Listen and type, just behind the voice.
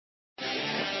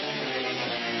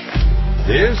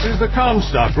This is the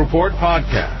Comstock Report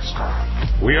podcast.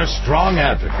 We are strong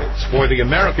advocates for the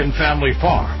American family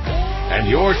farm and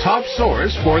your top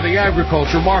source for the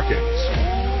agriculture markets.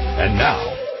 And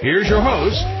now, here's your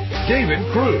host, David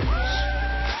Cruz.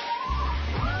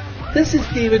 This is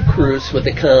David Cruz with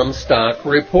the Comstock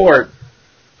Report.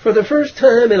 For the first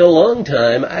time in a long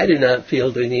time, I do not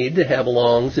feel the need to have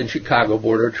longs in Chicago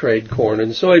border trade corn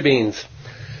and soybeans.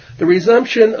 The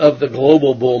resumption of the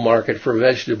global bull market for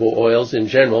vegetable oils in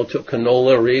general took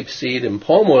canola, rapeseed, and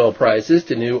palm oil prices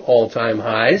to new all-time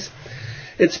highs.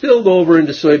 It spilled over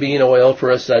into soybean oil for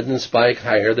a sudden spike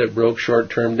higher that broke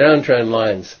short-term downtrend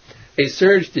lines. A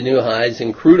surge to new highs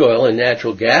in crude oil and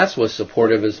natural gas was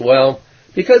supportive as well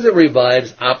because it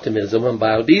revives optimism on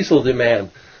biodiesel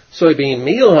demand. Soybean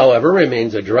meal, however,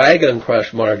 remains a drag on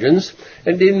crush margins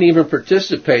and didn't even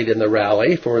participate in the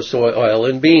rally for soy oil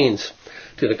and beans.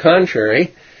 To the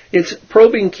contrary, it's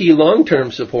probing key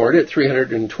long-term support at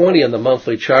 320 on the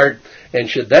monthly chart, and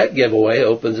should that giveaway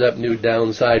opens up new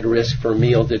downside risk for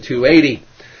meal to 280.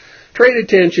 Trade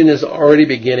attention is already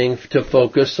beginning to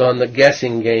focus on the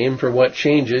guessing game for what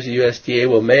changes USDA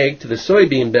will make to the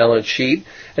soybean balance sheet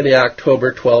in the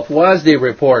October 12th WASDE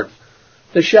report.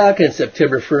 The shock in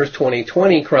September 1st,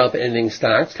 2020 crop ending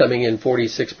stocks coming in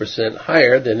 46%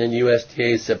 higher than in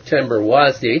USDA's September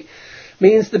WASDE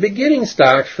means the beginning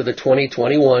stocks for the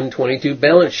 2021-22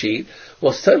 balance sheet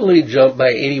will suddenly jump by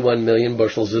 81 million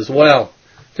bushels as well.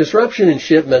 Disruption in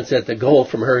shipments at the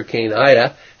Gulf from Hurricane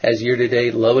Ida has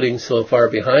year-to-date loading so far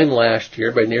behind last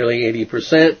year by nearly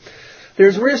 80%.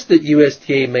 There's risk that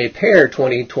USDA may pare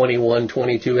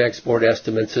 2021-22 export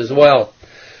estimates as well.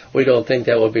 We don't think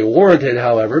that would be warranted,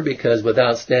 however, because with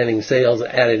outstanding sales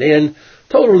added in,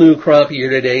 total new crop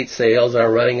year-to-date sales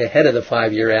are running ahead of the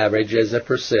 5-year average as a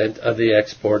percent of the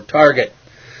export target.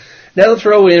 Now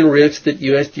throw in risk that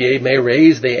USDA may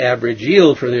raise the average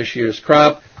yield for this year's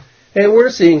crop, and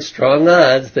we're seeing strong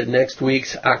odds that next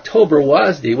week's October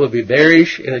WASDE will be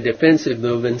bearish and a defensive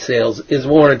move in sales is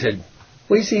warranted.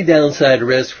 We see downside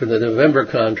risk for the November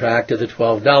contract at the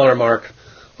 $12 mark.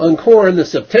 On corn, the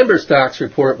September stocks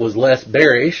report was less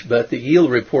bearish, but the yield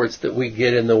reports that we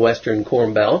get in the Western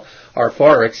Corn Belt are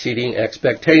far exceeding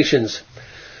expectations.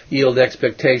 Yield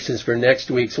expectations for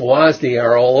next week's WASDE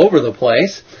are all over the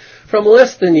place, from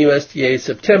less than USDA's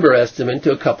September estimate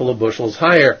to a couple of bushels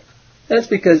higher. That's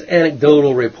because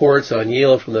anecdotal reports on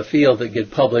yield from the field that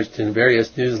get published in various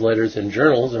newsletters and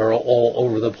journals are all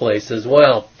over the place as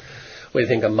well. We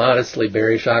think a modestly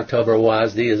bearish October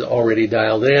WASDE is already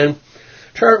dialed in.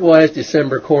 Chart-wise,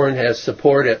 December corn has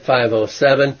support at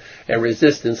 507, and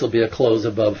resistance will be a close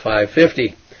above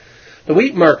 550. The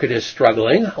wheat market is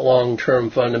struggling.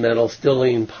 Long-term fundamentals still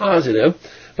lean positive,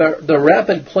 but the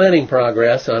rapid planting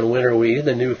progress on winter wheat,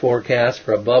 the new forecast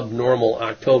for above-normal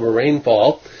October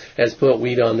rainfall, has put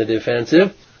wheat on the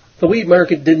defensive. The wheat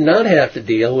market did not have to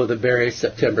deal with a bearish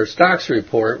September stocks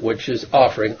report, which is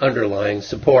offering underlying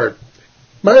support.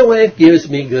 My wife gives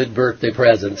me good birthday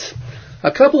presents.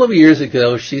 A couple of years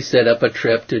ago, she set up a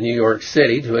trip to New York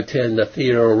City to attend the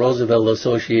Theodore Roosevelt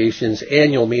Association's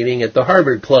annual meeting at the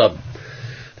Harvard Club.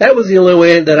 That was the only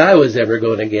way that I was ever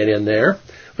going to get in there.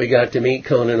 We got to meet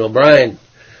Conan O'Brien.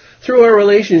 Through our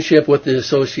relationship with the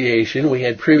association, we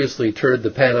had previously toured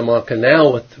the Panama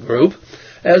Canal with the group,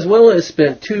 as well as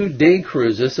spent 2 day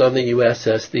cruises on the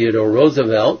USS Theodore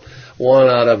Roosevelt, one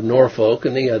out of Norfolk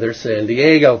and the other San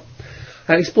Diego.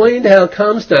 I explained how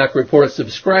Comstock Report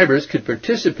subscribers could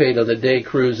participate on the day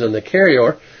cruise on the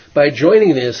Carrier by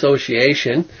joining the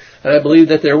association, and I believe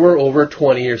that there were over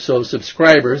 20 or so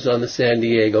subscribers on the San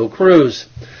Diego cruise.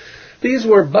 These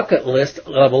were bucket list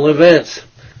level events.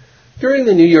 During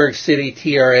the New York City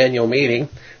TR annual meeting,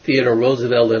 Theodore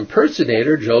Roosevelt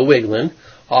impersonator Joe Wiglin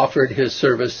offered his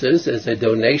services as a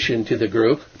donation to the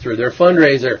group through their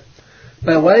fundraiser.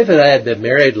 My wife and I had been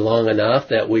married long enough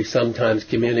that we sometimes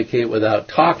communicate without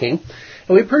talking,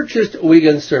 and we purchased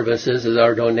Wiglin's services as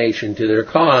our donation to their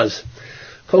cause.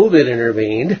 COVID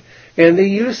intervened, and the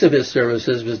use of his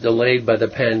services was delayed by the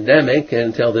pandemic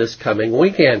until this coming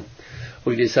weekend.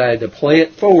 We decided to play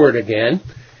it forward again,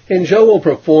 and Joe will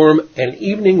perform an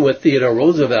evening with Theodore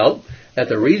Roosevelt at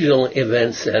the Regional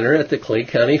Events Center at the Clay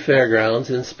County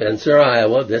Fairgrounds in Spencer,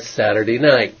 Iowa this Saturday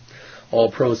night. All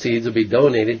proceeds will be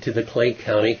donated to the Clay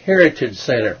County Heritage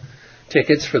Center.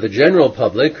 Tickets for the general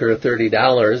public are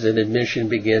 $30 and admission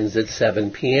begins at 7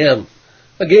 p.m.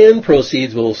 Again,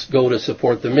 proceeds will go to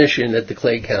support the mission at the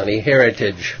Clay County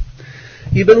Heritage.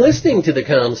 You've been listening to the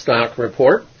Comstock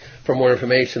Report. For more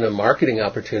information on marketing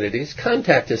opportunities,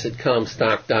 contact us at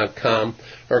Comstock.com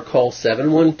or call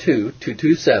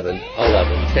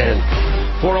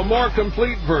 712-227-1110. For a more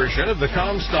complete version of the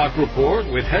Comstock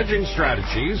Report with hedging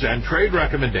strategies and trade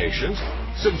recommendations,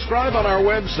 subscribe on our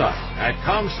website at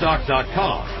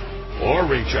Comstock.com or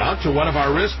reach out to one of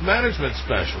our risk management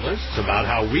specialists about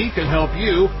how we can help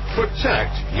you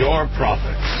protect your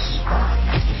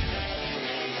profits.